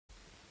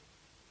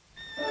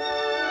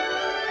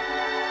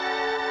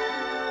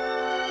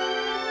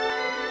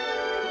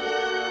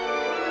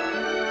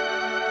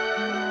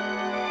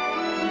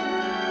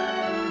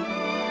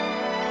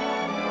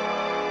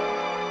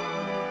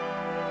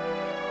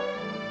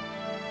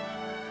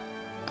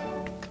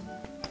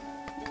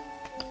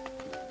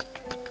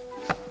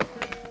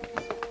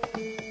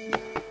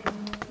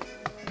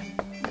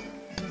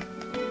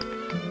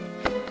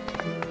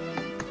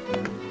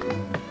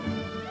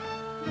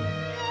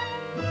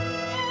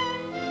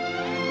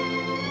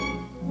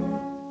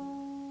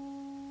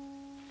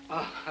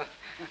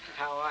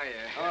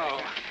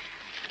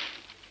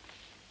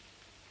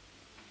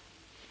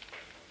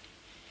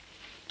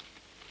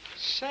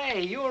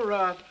Say, you're,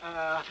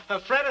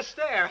 Fred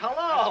Astaire.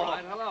 Hello.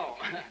 That's right, hello.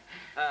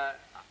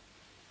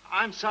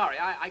 I'm sorry,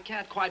 I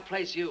can't quite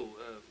place you.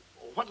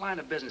 What line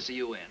of business are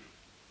you in?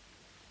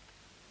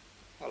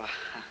 Well,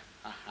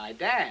 I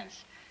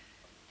dance.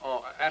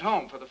 Oh, at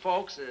home for the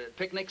folks,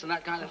 picnics and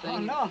that kind of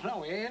thing? Oh,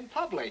 no, in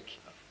public.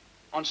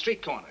 On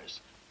street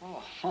corners?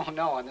 Oh,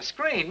 no, on the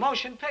screen,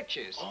 motion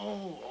pictures.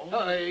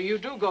 You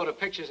do go to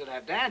pictures that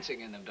have dancing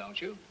in them, don't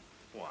you?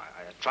 Well,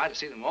 I try to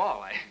see them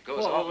all. I go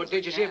as often as I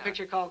did you see a can.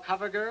 picture called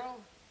Cover Girl?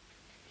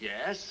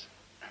 Yes.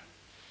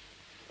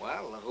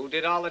 Well, who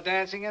did all the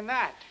dancing in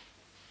that?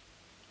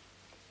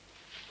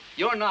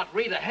 You're not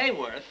Rita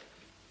Hayworth.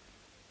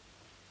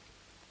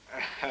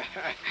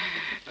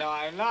 No,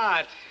 I'm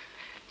not,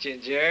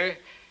 Ginger.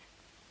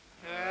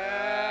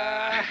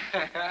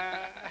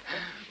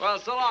 Well,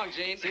 so long,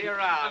 Gene. See you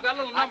around. I've got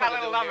a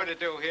little number to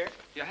do here.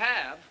 You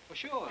have? Well,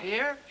 sure.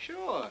 Here?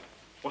 Sure.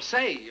 Well,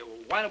 say,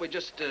 why don't we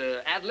just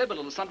ad-lib a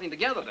little something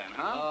together then,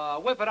 huh?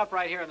 Whip it up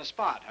right here on the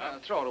spot, huh?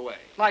 Throw it away.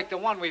 Like the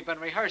one we've been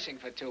rehearsing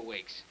for 2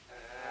 weeks.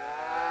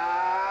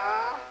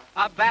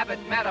 A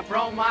Babbitt met a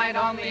bromide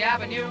on the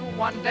avenue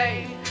one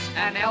day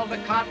and held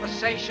a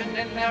conversation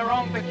in their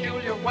own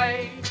peculiar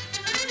way.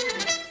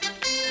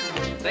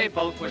 They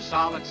both were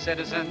solid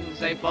citizens,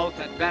 they both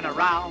had been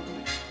around,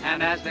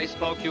 and as they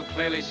spoke you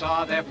clearly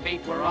saw their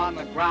feet were on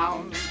the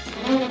ground.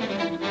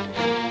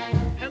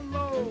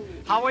 Hello.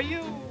 How are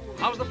you?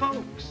 How's the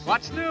folks?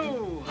 What's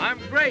new? I'm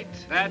great.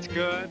 That's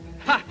good.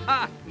 Ha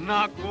ha.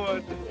 Knock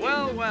wood.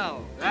 Well,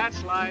 well.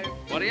 That's life.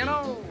 What do you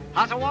know?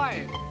 How's a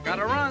wife?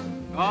 Gotta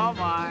run. Oh,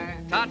 my.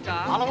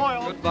 Ta-ta. Olive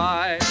oil.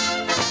 Goodbye.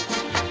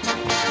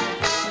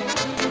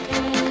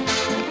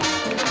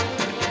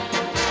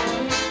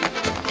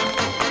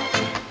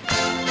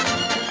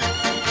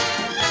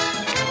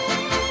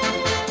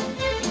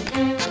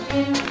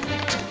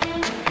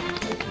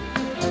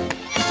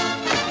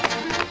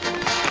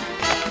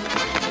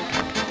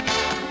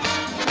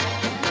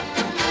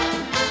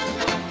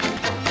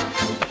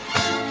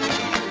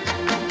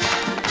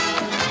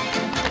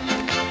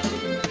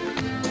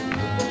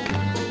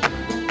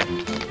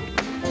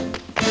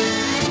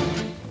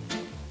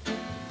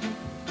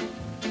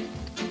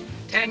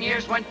 10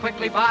 years went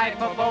quickly by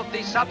for both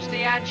these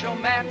substantial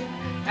men,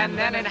 and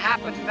then it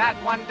happened that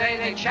one day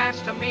they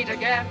chanced to meet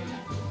again.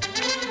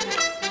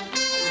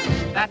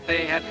 That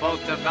they had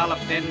both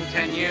developed in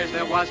 10 years,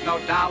 there was no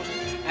doubt,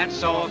 and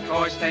so of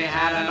course they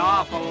had an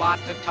awful lot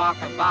to talk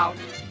about.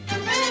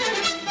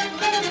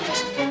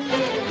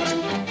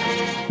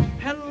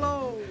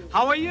 Hello.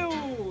 How are you?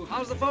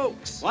 How's the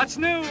folks? What's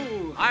new?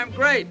 I'm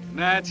great.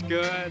 That's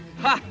good.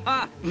 Ha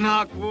ha.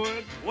 Knock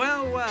wood.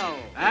 Well, well.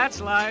 That's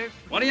life.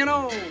 What do you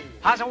know?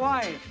 How's a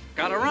wife?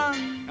 Gotta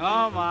run.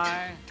 Oh,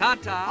 my.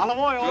 Ta-ta. Olive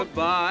oil.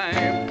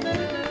 Goodbye.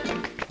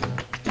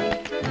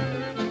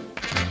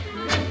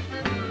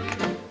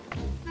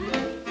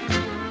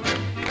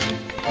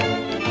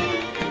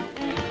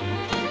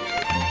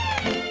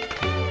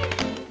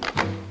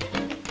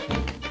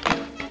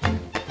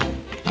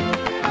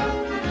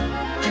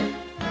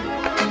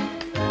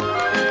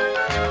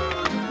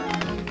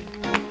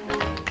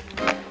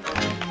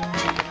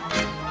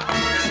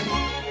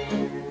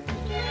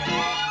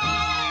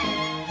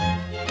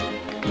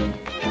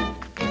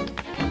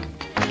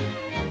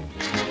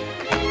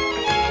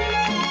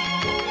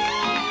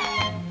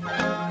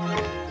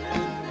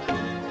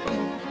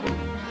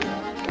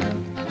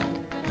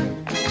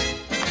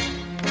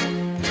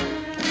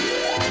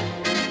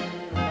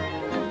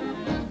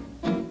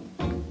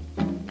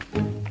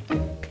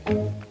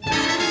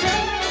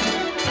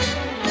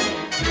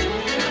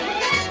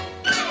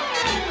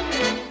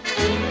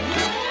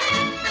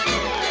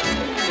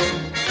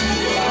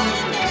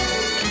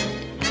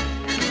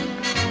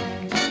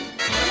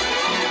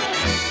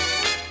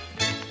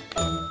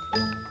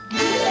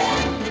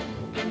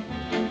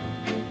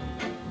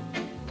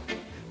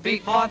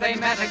 Before they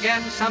met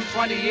again, some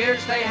 20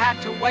 years they had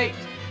to wait.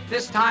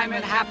 This time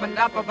it happened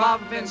up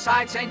above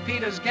inside St.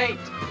 Peter's Gate.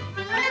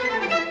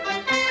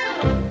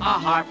 A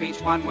harp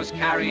each one was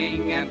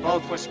carrying, and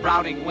both were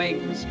sprouting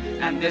wings.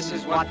 And this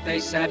is what they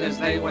said as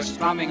they were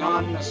strumming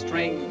on the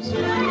strings.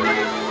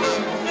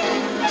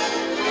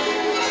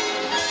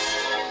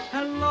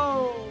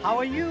 Hello. How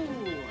are you?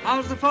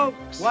 How's the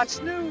folks?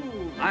 What's new?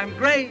 I'm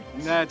great.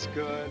 That's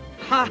good.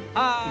 Ha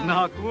ha.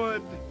 Knock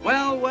wood.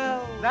 Well,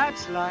 well.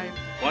 That's life.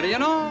 What do you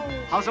know?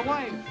 How's a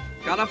wife?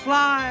 Gotta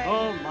fly.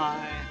 Oh,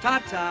 my.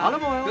 Ta-ta.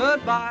 Olive oil.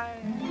 Goodbye.